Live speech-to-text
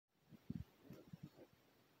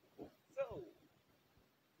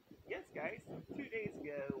2 days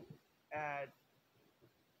ago at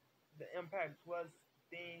the Impact Plus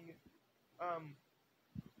thing. Um,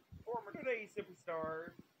 Former Today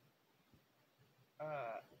superstar,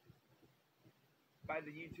 uh, by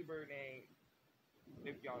the YouTuber name,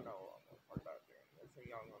 if y'all know what I'm going to talk about during this, so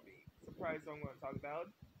y'all going to be surprised what I'm going to talk about.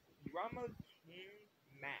 Drama King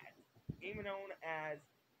Matt, even known as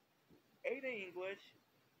Aiden English,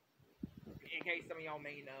 in case some of y'all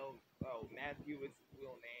may know, Matthew is his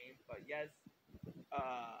real name, but yes,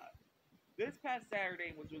 this past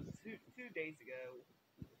Saturday, which was 2 days ago,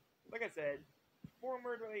 like I said,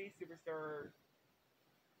 former WWE superstar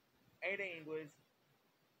Aiden English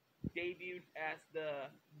debuted as the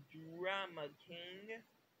Drama King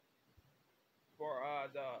for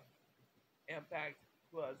the Impact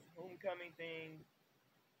Plus Homecoming thing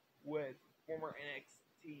with former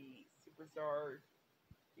NXT superstar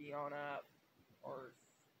Diana or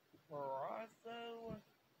Parasso.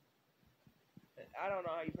 I don't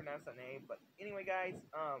know how you pronounce that name, but anyway, guys,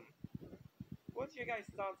 what's your guys'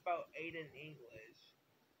 thoughts about Aiden English,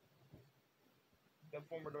 the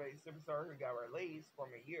former WWE superstar who got released from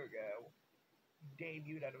a year ago,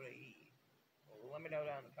 debuted at WWE? Let me know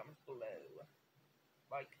down in the comments below.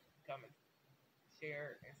 Like, comment,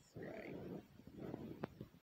 share, and subscribe.